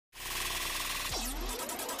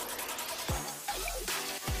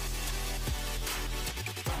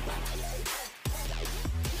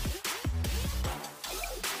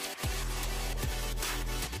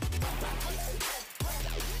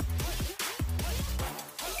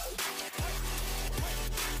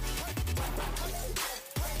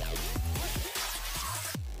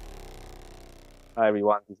Hi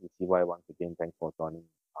everyone, this is CY once again. Thanks for joining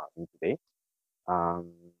me today.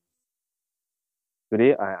 Um,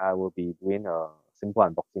 Today I will be doing a simple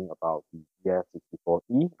unboxing about the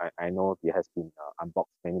DF64E. I know it has been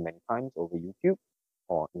unboxed many times over YouTube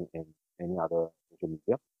or in any other social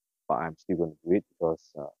media, but I'm still going to do it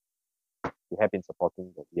because we have been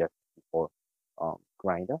supporting the DF64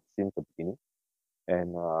 grinder since the beginning,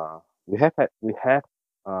 and we have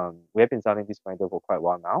been selling this grinder for quite a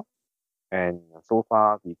while now, and so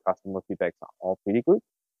far the customer feedbacks are all pretty good.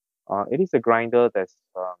 It is a grinder that's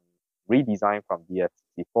redesigned from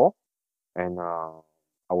DF64, and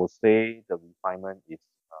I would say the refinement is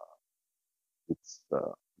it's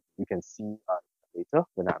you can see later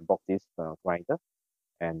when I unbox this grinder,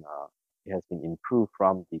 and it has been improved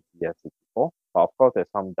from the DF64. But of course, there's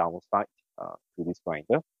some downside to this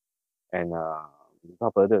grinder. And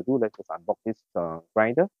without further ado, let's just unbox this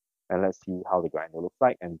grinder and let's see how the grinder looks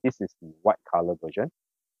like. And this is the white color version.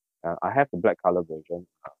 I have the black color version,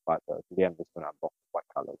 but today I'm just going to unbox the white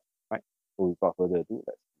color, right? So without further ado,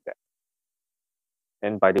 let's do that.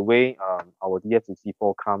 And by the way, our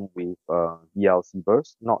DF64 comes with DLC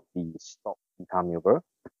Burrs, not the stock Itamil burr.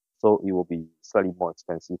 So it will be slightly more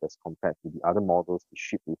expensive as compared to the other models we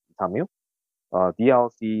ship with Itamil.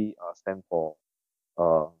 DLC stands for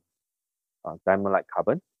uh, diamond-like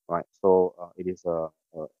carbon, right? So it is a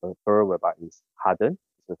burr whereby it's hardened.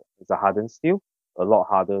 It's a hardened steel, a lot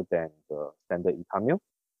harder than the standard Itamil.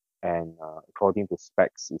 And according to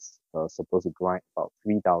specs, it's supposed to grind about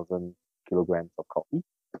 3,000 kilograms of coffee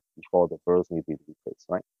before the burrs need to be replaced,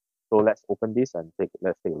 right? So let's open this and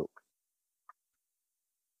let's take a look.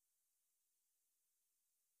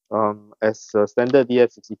 As a standard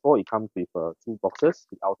DF64, it comes with two boxes,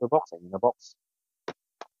 the outer box and inner box.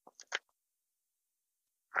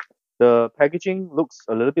 The packaging looks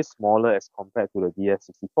a little bit smaller as compared to the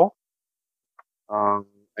DF64.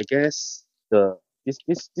 I guess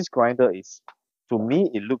this grinder is, to me,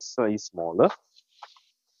 it looks slightly smaller.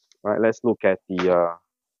 Right, let's look at the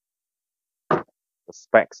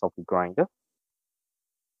specs of the grinder.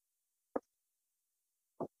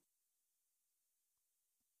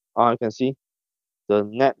 You can see the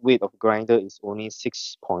net weight of the grinder is only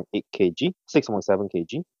 6.8 kg, 6.7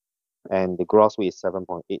 kg, and the gross weight is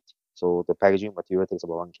 7.8. So the packaging material takes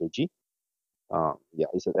about 1 kg. Yeah,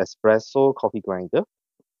 it's an espresso coffee grinder,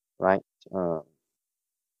 right?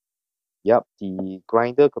 Yep, the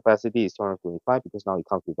grinder capacity is 225 because now it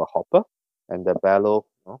comes with a hopper, and the bellow,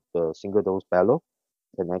 the single dose bellow,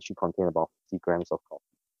 can actually contain about 50 grams of coffee.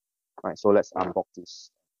 Right, so let's unbox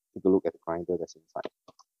this. Take a look at the grinder that's inside.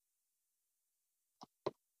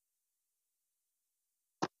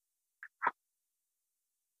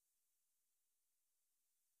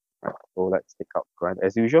 Right, so let's take out the grinder.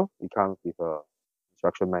 As usual, it comes with a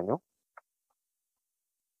instruction manual.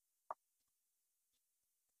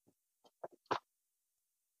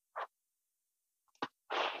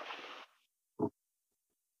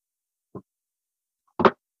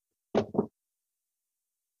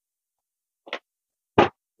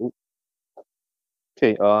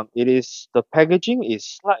 Okay, the packaging is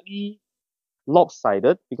slightly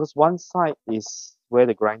lopsided because one side is where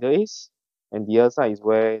the grinder is, and the other side is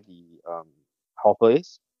where the hopper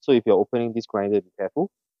is. So if you're opening this grinder, be careful.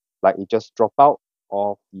 Like it just drop out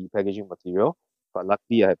of the packaging material. But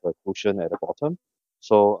luckily, I have a cushion at the bottom.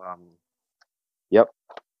 So yep.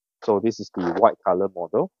 So this is the white color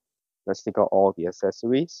model. Let's take out all the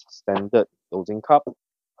accessories. Standard dosing cup,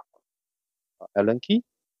 Allen key.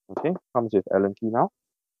 Okay, comes with Allen key now.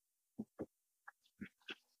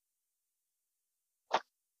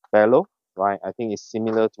 Bellow, right? I think it's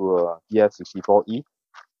similar to a DF64E,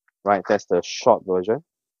 right? That's the short version.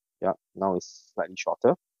 Yeah, now it's slightly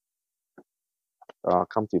shorter.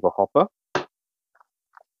 Comes with a hopper.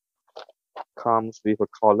 Comes with a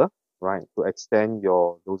collar, right, to extend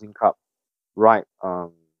your dosing cup right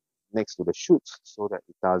next to the chute so that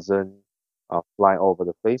it doesn't fly all over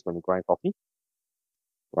the place when you grind coffee.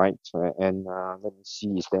 Right, and let me see,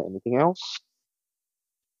 is there anything else?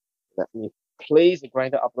 Let me place the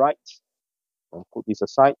grinder upright and put this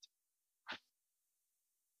aside.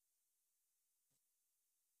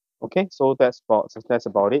 Okay, so that's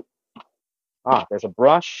about it. There's a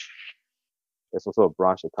brush. There's also a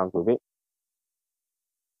brush that comes with it.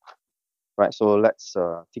 Right, so let's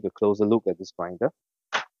take a closer look at this grinder.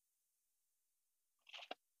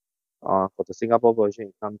 For the Singapore version,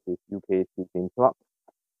 it comes with UK 3-pin plug.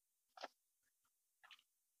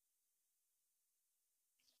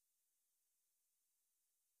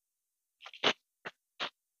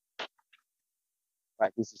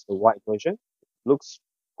 Right, this is the white version. Looks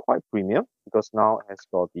quite premium because now it has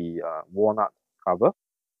got the walnut cover,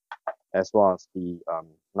 as well as the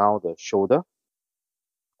now the shoulder.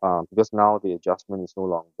 Because now the adjustment is no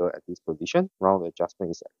longer at this position. Now the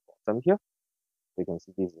adjustment is at the bottom here. So you can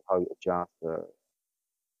see this is how you adjust the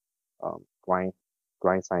grind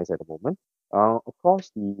size at the moment. Of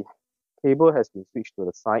course, the cable has been switched to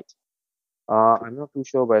the side. I'm not too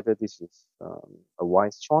sure whether this is a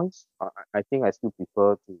wise choice. I think I still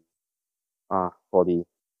prefer to for the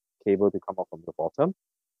cable to come out from the bottom.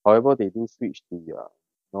 However, they do switch the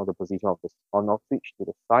the position of the on-off switch to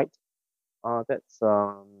the side. That's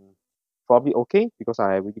probably okay because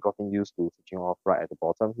I already gotten used to switching off right at the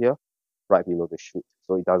bottom here, right below the chute,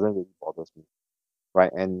 so it doesn't really bother me.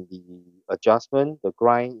 Right, and the adjustment, the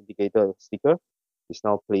grind indicator sticker is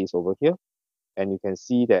now placed over here, and you can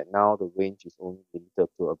see that now the range is only limited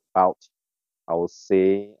to about, I would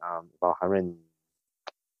say, about 100,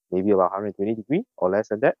 maybe about 120 degree or less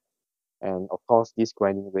than that. And of course, this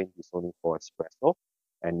grinding range is only for espresso,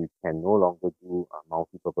 and you can no longer do a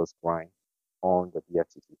multi-purpose grind on the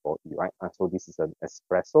DF64E, right? So this is an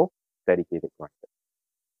espresso dedicated grinder.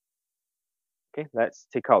 Okay, let's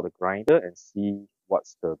take out the grinder and see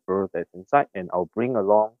what's the burr that's inside, and I'll bring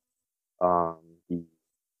along the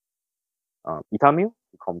Itamil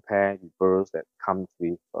to compare the burrs that comes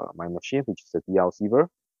with my machine, which is the DLC burr,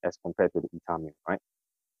 as compared to the Itamil, right?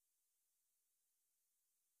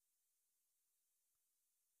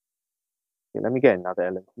 Okay, let me get another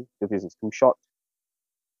Allen key because this is too short.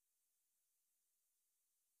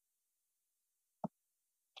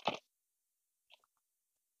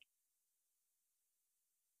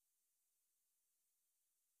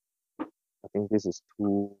 I think this is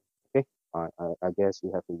too okay. I guess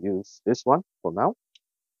we have to use this one for now.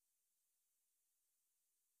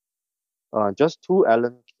 Just two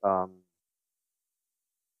Allen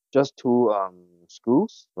just two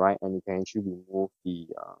screws, right? And you can actually remove the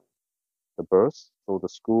burrs. So the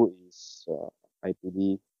screw is I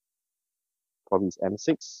believe probably is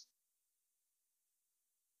M6.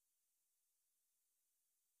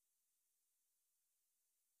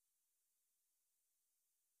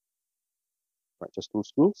 Right, just two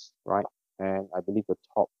screws, right? And I believe the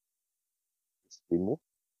top is removed.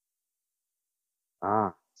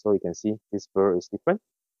 So you can see this burr is different.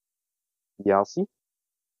 DLC.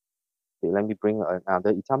 Okay, let me bring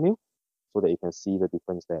another Itamil so that you can see the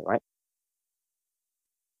difference there, right?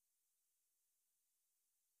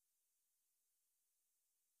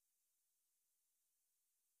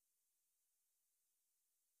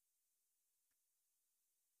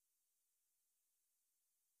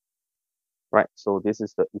 Right, so this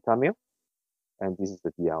is the Itamil and this is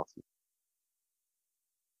the DLC.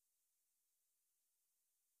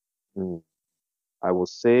 I would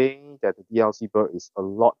say that the DLC burr is a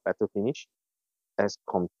lot better finish as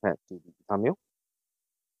compared to the Itamil,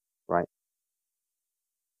 right?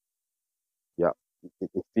 Yeah,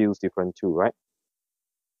 it feels different too, right?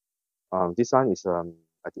 This one is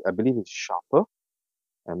I believe it's sharper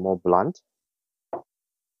and more blunt,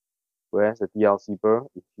 whereas the DLC burr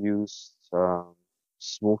it feels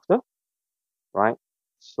smoother, right?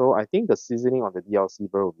 So I think the seasoning on the DLC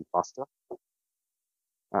burr will be faster.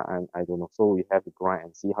 And I don't know. So we have to grind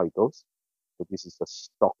and see how it goes. So this is the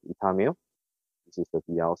stock Itamil. This is the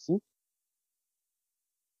DLC.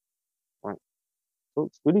 Right. So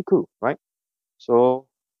it's really cool, right? So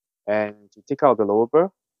and to take out the lower burr,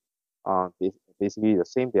 basically the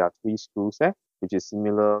same. There are three screws there, which is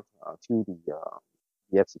similar to the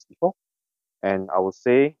DF64. And I would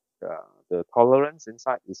say the tolerance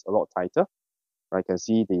inside is a lot tighter. I can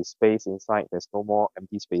see the space inside. There's no more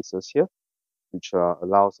empty spaces here, which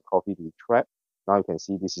allows the coffee to be trapped. Now you can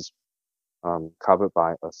see this is covered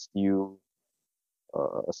by a steel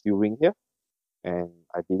ring here, and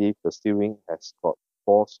I believe the steel ring has got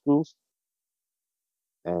 4 screws,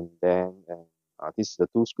 and then this is the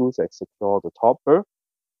 2 screws that secure the top burr,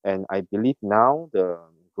 and I believe now the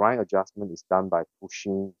grind adjustment is done by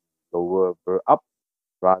pushing the lower burr up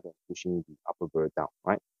rather than pushing the upper burr down,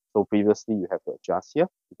 right? So previously you have to adjust here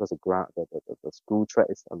because the screw thread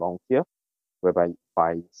is along here, whereby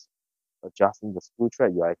by adjusting the screw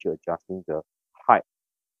thread, you're actually adjusting the height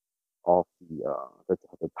of the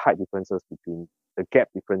height differences between the gap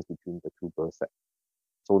difference between the two burr sets.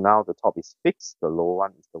 So now the top is fixed, the lower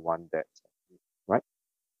one is the one that, right?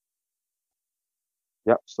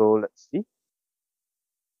 Yep, so let's see.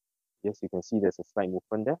 Yes, you can see there's a slight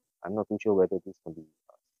movement there. I'm not too sure whether this can be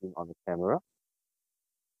seen on the camera.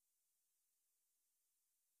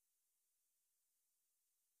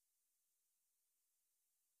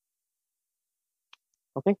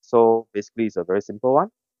 Okay, so basically it's a very simple one.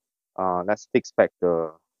 Let's fix back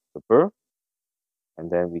the burr, and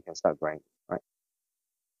then we can start grinding, right?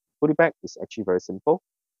 put it back is actually very simple.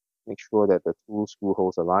 Make sure that the two screw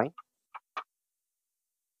holes align,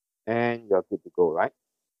 and you're good to go, right?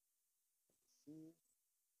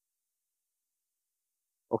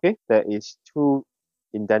 Okay, there is two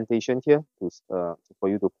indentation here for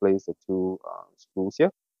you to place the two screws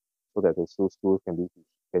here, so that the two screws can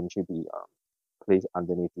actually be placed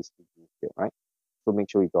underneath this screw here, right? So make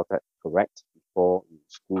sure you got that correct before you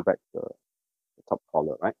screw back the top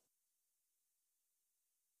collar, right?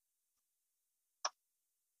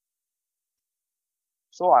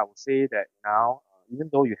 So I would say that now, even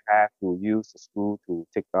though you have to use the screw to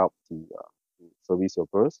take out to service your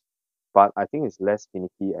burst, but I think it's less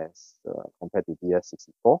finicky as compared to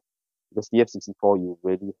DF64, because DF64 you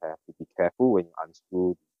really have to be careful when you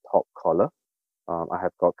unscrew the top collar. I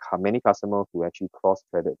have got many customers who actually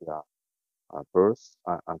cross-threaded their burst,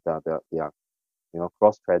 their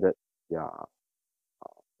cross-threaded their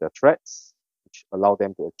their threads, which allow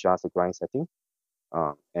them to adjust the grind setting.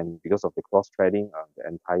 And because of the cross threading, the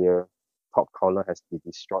entire top collar has to be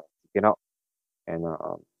destroyed, taken out, and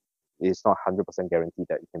it's not 100% guaranteed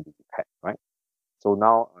that it can be repaired, right? So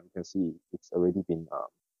now you can see it's already been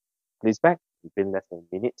placed back within less than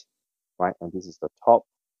a minute, right? And this is the top,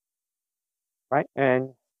 right?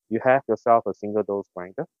 And you have yourself a single dose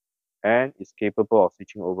grinder, and it's capable of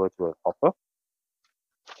switching over to a hopper.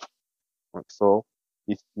 Right? So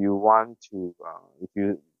if you want to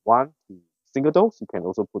single dose, you can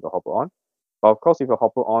also put the hopper on. But of course, if a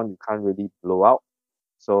hopper on, you can't really blow out.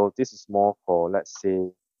 So this is more for, let's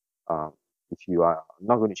say, um, if you are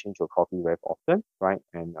not going to change your coffee very often, right?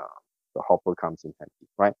 And the hopper comes in handy,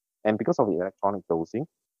 right? And because of the electronic dosing,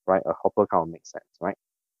 right, a hopper kind of makes sense, right?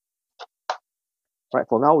 Right.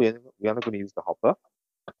 For now, we are not going to use the hopper,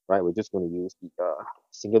 right? We're just going to use the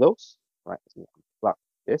single dose, right? So plug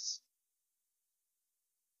this,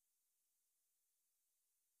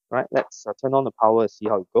 right? Let's turn on the power and see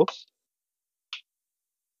how it goes.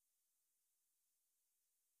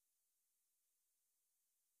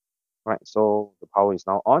 Right, so the power is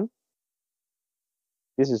now on.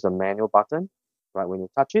 This is a manual button, right? When you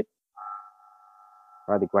touch it,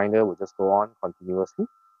 right, the grinder will just go on continuously.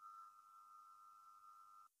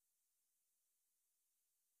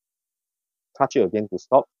 Touch it again to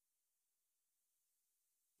stop,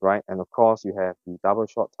 right? And of course, you have the double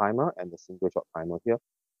shot timer and the single shot timer here.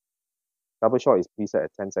 Double shot is preset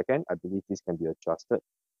at 10 seconds. I believe this can be adjusted.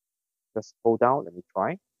 Just hold down, let me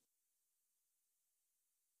try.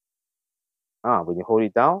 When you hold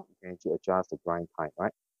it down, you can actually adjust the grind time,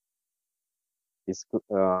 right?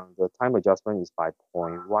 The time adjustment is by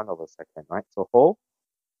 0.1 of a second, right? So hold.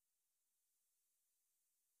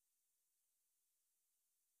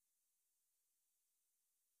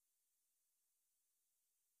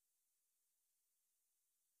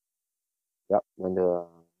 Yep, when the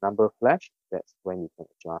number flash, that's when you can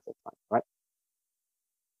adjust the time, right?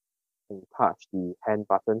 And touch the hand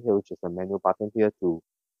button here, which is a manual button here to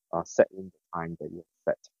set in the time that you have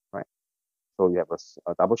set, right? So you have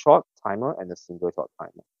a double shot timer and a single shot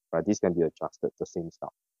timer, right? This can be adjusted the same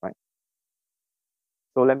stuff, right?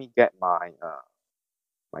 So let me get my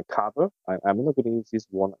cover. I'm not going to use this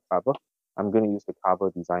walnut cover. I'm going to use the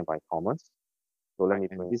cover designed by Thomas. So let me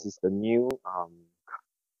bring. This is the new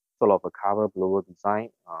sort of a cover blower design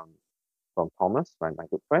from Thomas, right? My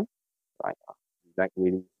good friend, right? Like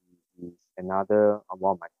really, he's another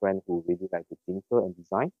one of my friends who really like to tinker and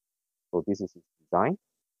design. So this is his design.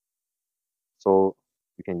 So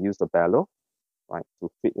you can use the bellow, right,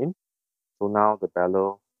 to fit in. So now the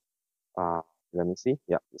bellow, uh, let me see.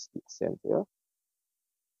 Yeah, it's the same here.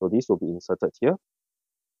 So this will be inserted here.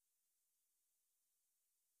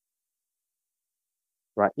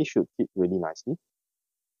 Right, it should fit really nicely.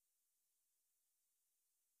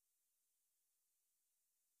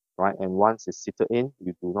 Right, and once it's seated in,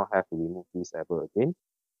 you do not have to remove this ever again.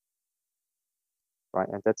 Right,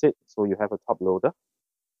 and that's it. So you have a top loader,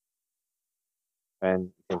 and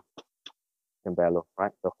you can bellow.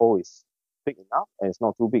 Right, the hole is big enough, and it's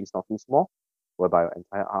not too big, it's not too small, whereby your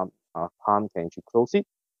entire palm can actually close it,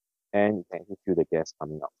 and you can actually feel the gas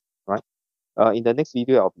coming out. Right. In the next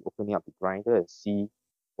video, I'll be opening up the grinder and see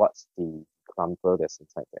what's the clumper that's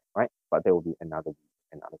inside there, right? But there will be another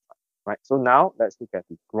time, right? So now let's look at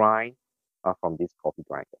the grind from this coffee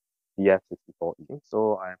grinder, DF64E.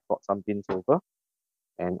 So I've got some bins over,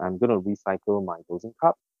 and I'm going to recycle my dosing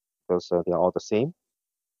cup because they are all the same.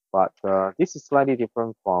 But this is slightly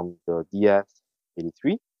different from the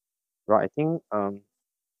DF83, right? I think,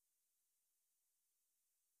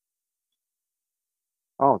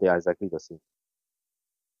 oh, they are exactly the same.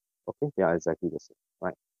 Okay, they are exactly the same,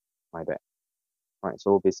 right? My bad. Right,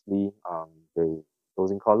 so basically, the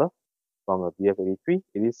dosing collar from a DF83.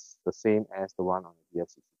 It is the same as the one on the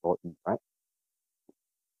DF64E, right?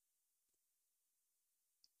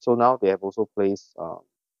 So now they have also placed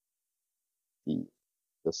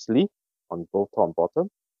the sleeve on both top and bottom,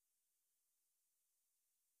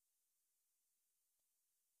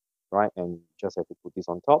 right? And just have to put this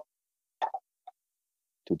on top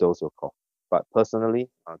to dose your coffee. But personally,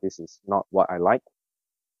 this is not what I like.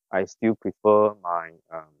 I still prefer my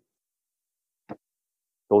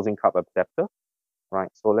dosing cup adapter, right?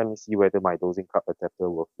 So let me see whether my dosing cup adapter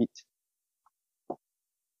will fit.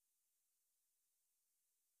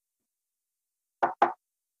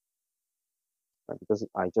 Right? Because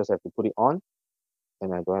I just have to put it on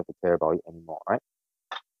and I don't have to care about it anymore, right?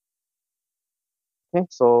 Okay,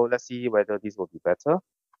 so let's see whether this will be better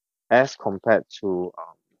as compared to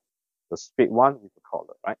the straight one with the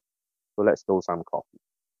collar, right? So let's do some coffee.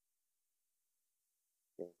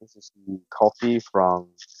 Okay, this is the coffee from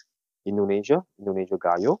Indonesia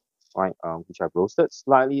Gayo, right? Which I've roasted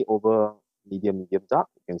slightly over medium dark.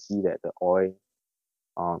 You can see that the oil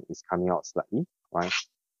is coming out slightly, right?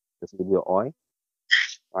 Just a little bit of oil,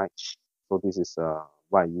 right? So this is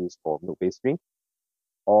what I use for milk-based drink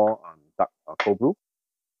or dark cold brew.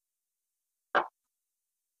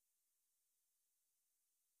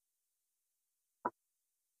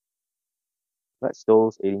 Let's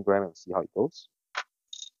dose 18 grams and see how it goes.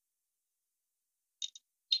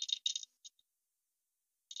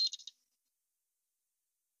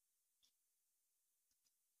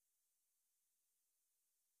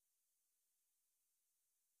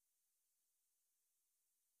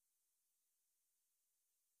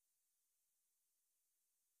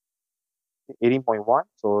 Okay, 18.1,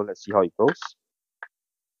 so let's see how it goes.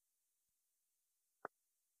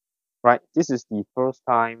 Right, this is the first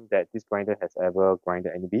time that this grinder has ever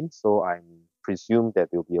grinded any beans, so I presume that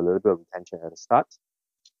there will be a little bit of retention at the start.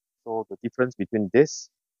 So the difference between this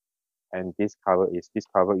and this cover is this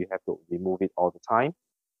cover you have to remove it all the time,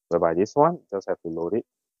 whereby this one you just have to load it.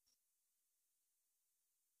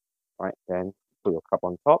 Right, then put your cup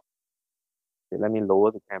on top. Okay, let me lower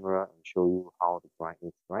the camera and show you how the grind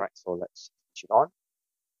is. Right, so let's switch it on.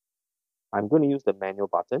 I'm going to use the manual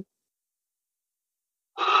button.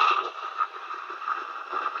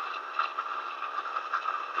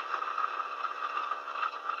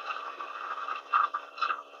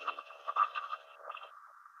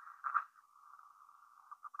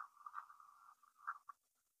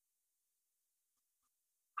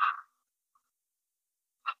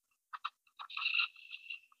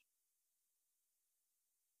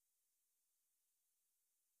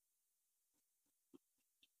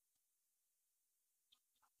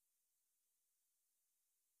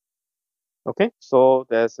 Okay, so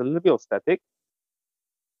there's a little bit of static,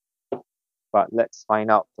 but let's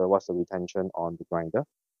find out what's the retention on the grinder.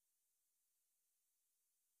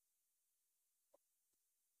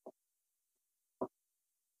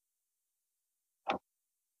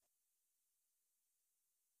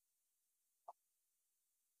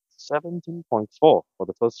 $17.4 for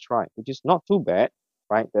the first try, which is not too bad,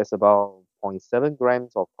 right? There's about 0.7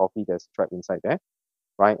 grams of coffee that's trapped inside there,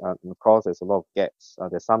 right? And of course, there's a lot of gaps.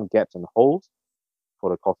 There's some gaps and holes for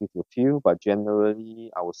the coffee to fill, but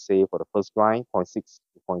generally, I would say for the first grind, 0.6 to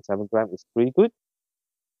 0.7 gram is pretty good,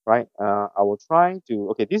 right? I will try to,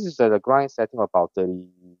 okay, this is at a grind setting of about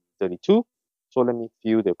 32. So let me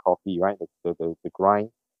feel the coffee, right? Uh,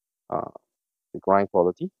 the grind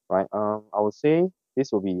quality, right? I would say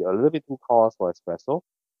this will be a little bit too coarse for espresso,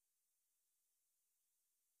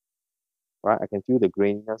 right? I can feel the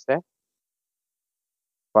graininess there,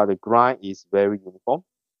 but the grind is very uniform.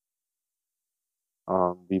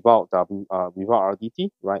 Without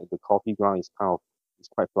RDT, right? The coffee ground is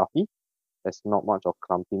quite fluffy. There's not much of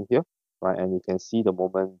clumping here, right? And you can see the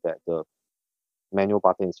moment that the manual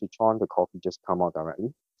button is switched on, the coffee just come out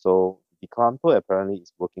directly. So the clumper apparently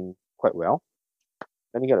is working quite well.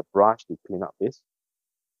 Let me get a brush to clean up this.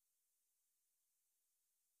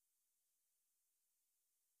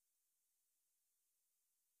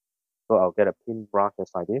 So I'll get a pin brush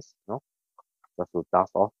just like this, just to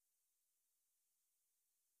dust off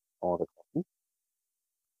all the coffee.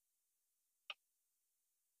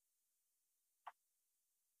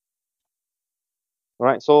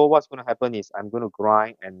 Alright, so what's going to happen is I'm going to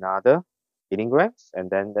grind another 18 grams and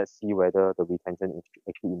then let's see whether the retention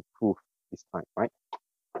actually improve this time, right?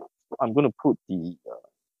 I'm going to put the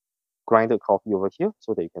grinded coffee over here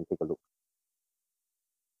so that you can take a look.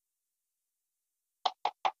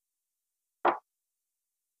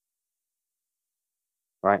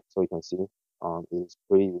 Right, so you can see it's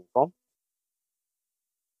pretty uniform.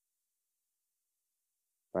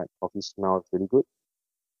 Right, coffee smells really good.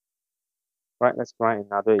 Right, let's grind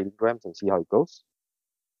another 80 grams and see how it goes.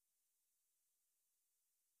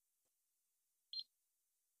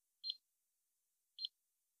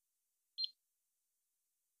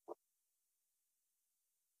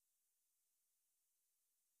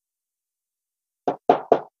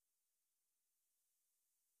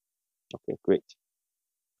 Okay, great.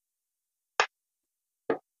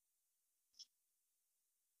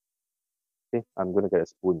 Okay, I'm gonna get a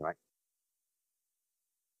spoon, right?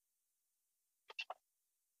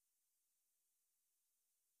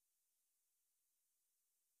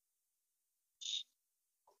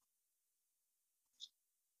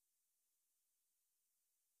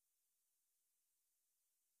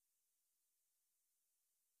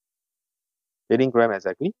 Eighteen gram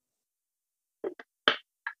exactly.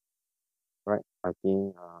 Right, I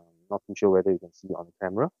think not too sure whether you can see on the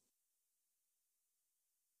camera.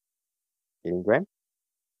 18 gram.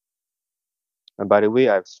 And by the way,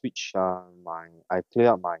 I've switched I cleared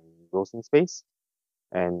out my roasting space,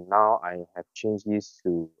 and now I have changed this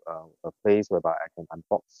to a place whereby I can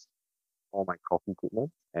unbox all my coffee equipment,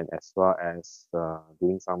 and as well as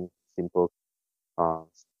doing some simple uh,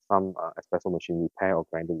 espresso machine repair or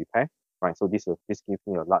grinder repair. Right, so this gives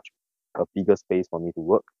me a bigger space for me to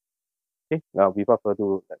work. Okay, now without further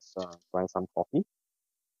ado, let's grind some coffee.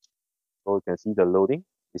 So you can see the loading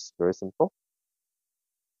is very simple.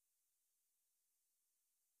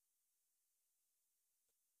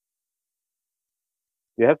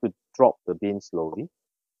 You have to drop the bean slowly,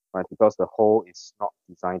 right? Because the hole is not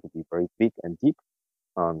designed to be very big and deep.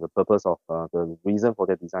 The reason for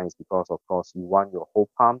that design is because, of course, you want your whole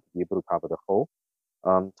palm to be able to cover the hole.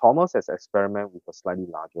 Thomas has experimented with a slightly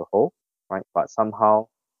larger hole, right? But somehow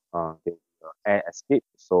the air escape,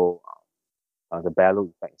 so the bellow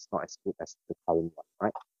effect is not as good as the current one,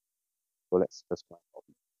 right? So let's just grind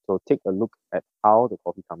coffee. So take a look at how the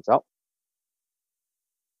coffee comes out.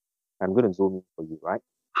 I'm going to zoom in for you, right?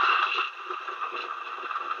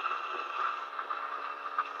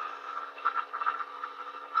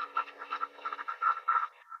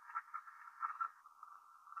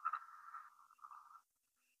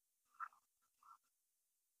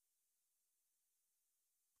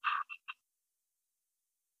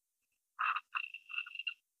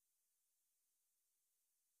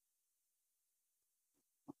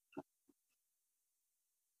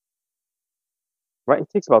 Right, it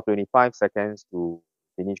takes about 25 seconds to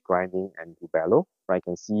finish grinding and to bellow. Right,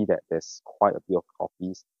 you can see that there's quite a bit of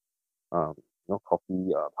coffee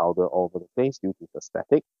powder all over the place due to the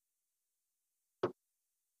static.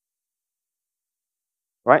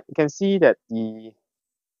 Right, you can see that the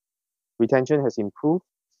retention has improved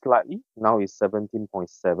slightly. Now it's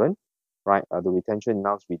 17.7. Right, the retention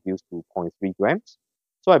now is reduced to 0.3 grams.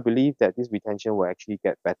 So I believe that this retention will actually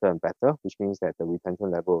get better and better, which means that the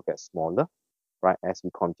retention level will get smaller, right, as we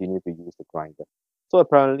continue to use the grinder. So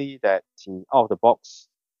apparently that out of the box,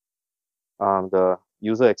 the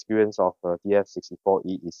user experience of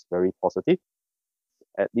DF64E is very positive,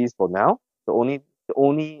 at least for now. The only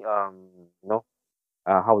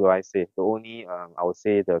how do I say? The only I would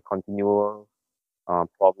say the continual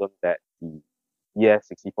problem that the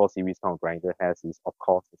DF64 series sound grinder has is, of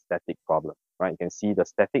course, the static problem, right? You can see the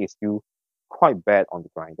static is still quite bad on the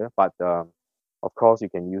grinder, but of course you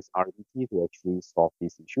can use RDT to actually solve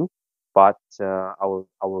this issue. But I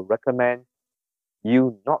will recommend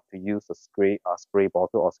you not to use a spray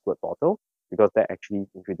bottle or squirt bottle, because that actually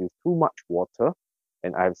introduces too much water.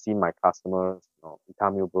 And I've seen my customers,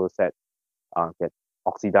 Itamio Burrs get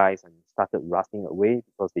oxidized and started rusting away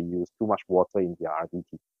because they use too much water in their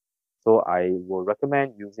RDT. So I will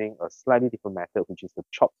recommend using a slightly different method, which is the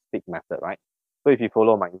chopstick method, right? So if you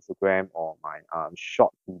follow my Instagram or my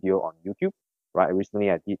short video on YouTube, right? Recently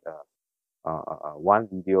I did one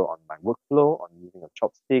video on my workflow on using a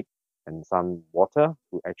chopstick and some water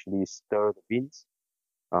to actually stir the beans.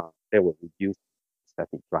 That will reduce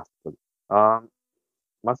static drastically.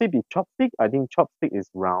 Must it be chopstick? I think chopstick is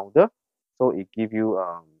rounder, so it give you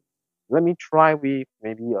let me try with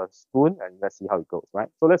maybe a spoon and let's see how it goes, right?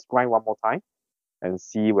 So let's grind one more time and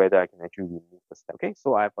see whether I can actually remove the stem. Okay,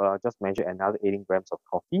 so I've just measured another 18 grams of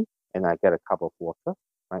coffee, and I get a cup of water,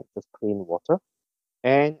 right? Just plain water.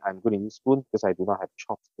 And I'm going to use spoon because I do not have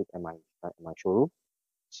chopstick in my showroom.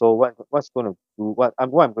 So what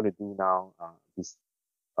I'm going to do now is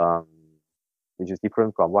um which is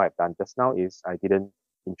different from what I've done just now, is I didn't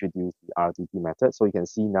introduce the RDT method. So you can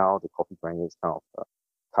see now the coffee grinder is kind of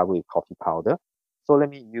covered with coffee powder. So let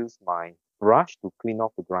me use my brush to clean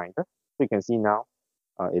off the grinder. So you can see now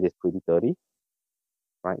it is pretty dirty,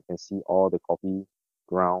 right? You can see all the coffee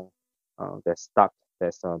ground that's stuck,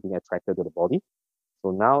 that's being attracted to the body.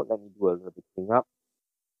 So now let me do a little bit cleanup.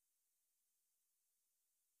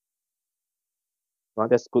 Now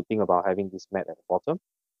that's a good thing about having this mat at the bottom.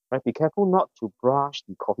 Right, be careful not to brush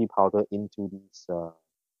the coffee powder into this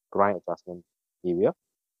grind adjustment area,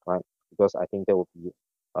 right? Because I think that would be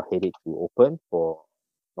a headache to open for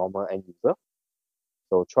normal end user.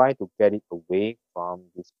 So try to get it away from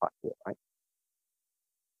this part here, right?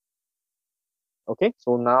 Okay,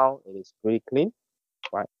 so now it is pretty clean,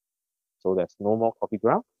 right? So there's no more coffee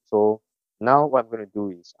ground. So now what I'm going to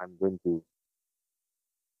do is I'm going to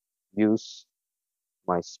use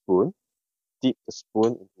my spoon, dip the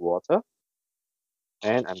spoon into water,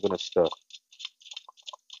 and I'm going to stir.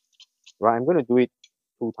 Right, I'm going to do it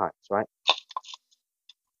 2 times, right?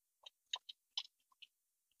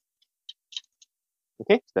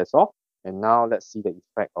 Okay, so that's all. And now let's see the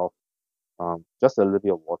effect of just a little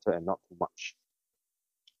bit of water and not too much.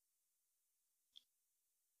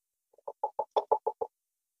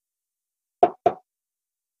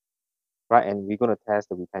 Right, and we're going to test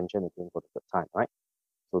the retention again for the third time, right?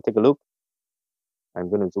 So take a look. I'm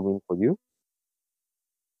going to zoom in for you.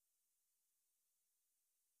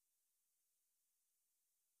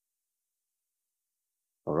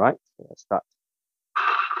 All right, so let's start.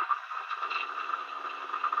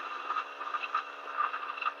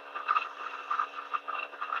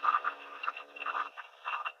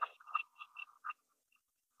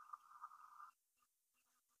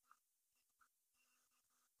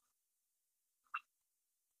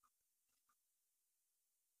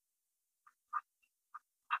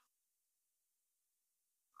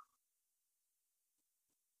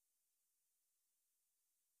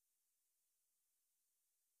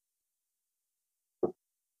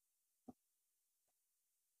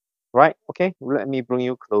 Right, okay, let me bring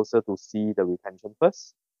you closer to see the retention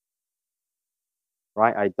first.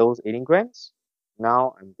 Right, I dosed 18 grams.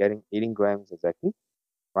 Now I'm getting 18 grams exactly,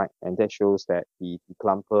 right? And that shows that the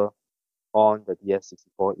declumper on the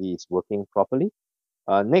DF64E is working properly.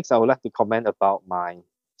 Next, I would like to comment about my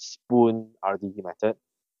spoon RDT method.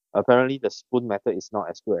 Apparently, the spoon method is not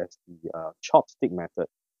as good as the chopstick method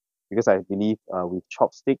because I believe with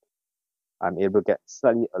chopstick, I'm able to get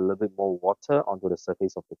slightly a little bit more water onto the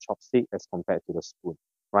surface of the chopstick as compared to the spoon,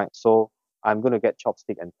 right? So I'm going to get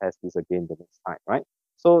chopstick and test this again the next time, right?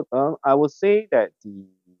 So I would say that the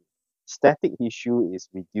static issue is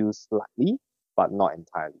reduced slightly, but not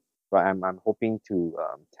entirely, right? I'm hoping to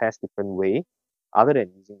test different way other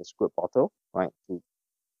than using the squirt bottle, right, to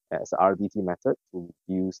as a RDT method to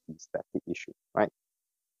reduce the static issue, right?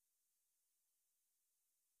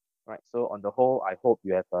 Right. So on the whole, I hope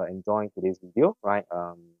you have enjoyed today's video, right?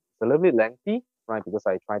 It's a little bit lengthy, right? Because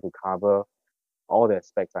I try to cover all the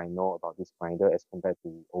aspects I know about this grinder as compared to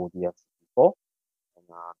the old DF64. And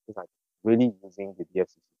because I'm really using the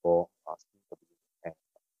DF64 since the beginning. And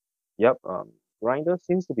yep, grinder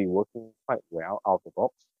seems to be working quite well out of the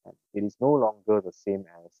box. And it is no longer the same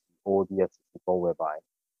as the old DF64 whereby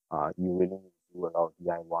you really need to do a lot of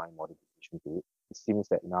DIY modification to it. It seems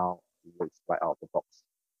that now it works right out of the box.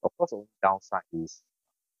 Of course, the only downside is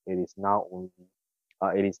it is now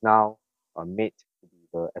made to be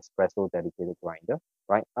the espresso dedicated grinder,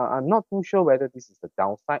 right? I'm not too sure whether this is the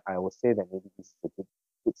downside. I would say that maybe this is the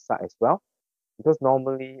good side as well, because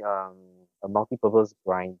normally a multi-purpose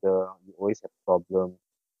grinder you always have problem,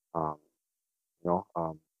 um, you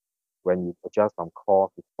know, when you adjust from core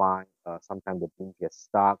to fine, sometimes the bean gets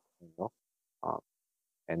stuck, um,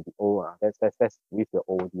 and the old that's with the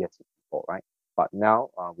old DF64, right? But now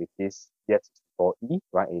with this DF64E,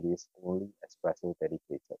 right, it is only espresso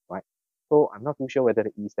dedicated, right? So I'm not too sure whether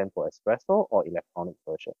the E stands for espresso or electronic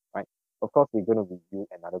version, right? Of course, we're going to review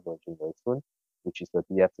another version very soon, which is the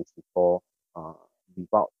DF64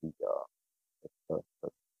 without the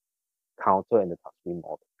counter and the touchscreen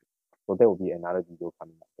model. So there will be another video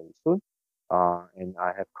coming up very soon. And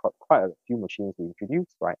I have got quite a few machines to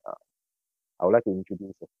introduce, right? I would like to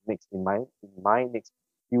introduce the next in my next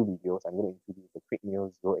few videos. I'm going to introduce the Quick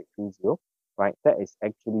Meal 0820, right? That is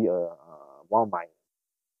actually one of my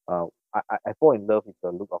I fall in love with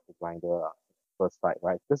the look of the grinder first sight,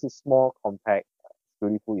 right? This is small, compact,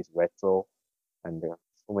 beautiful, it's retro, and there are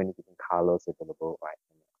so many different colors available, right?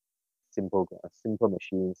 And a simple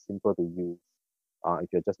machine, simple to use. If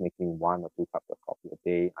you're just making 1 or 2 cups of coffee a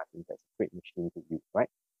day, I think that's a great machine to use, right?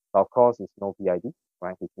 But of course, it's no PID,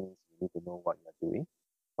 right? Which means you need to know what you're doing.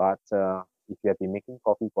 But if you have been making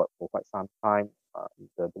coffee for quite some time,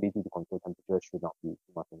 the ability to control temperature should not be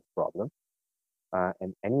too much of a problem.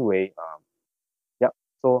 And anyway, yeah.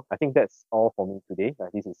 So I think that's all for me today.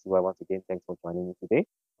 This is CY once again. Thanks for joining me today,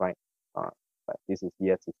 right? But this is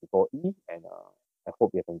DF64E, and I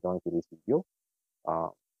hope you have enjoyed today's video.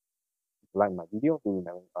 If you like my video, do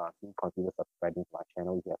remember please consider subscribing to my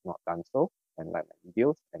channel if you have not done so, and like my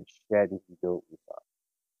videos, and share this video with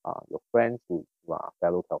your friends who are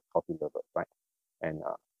fellow coffee lovers.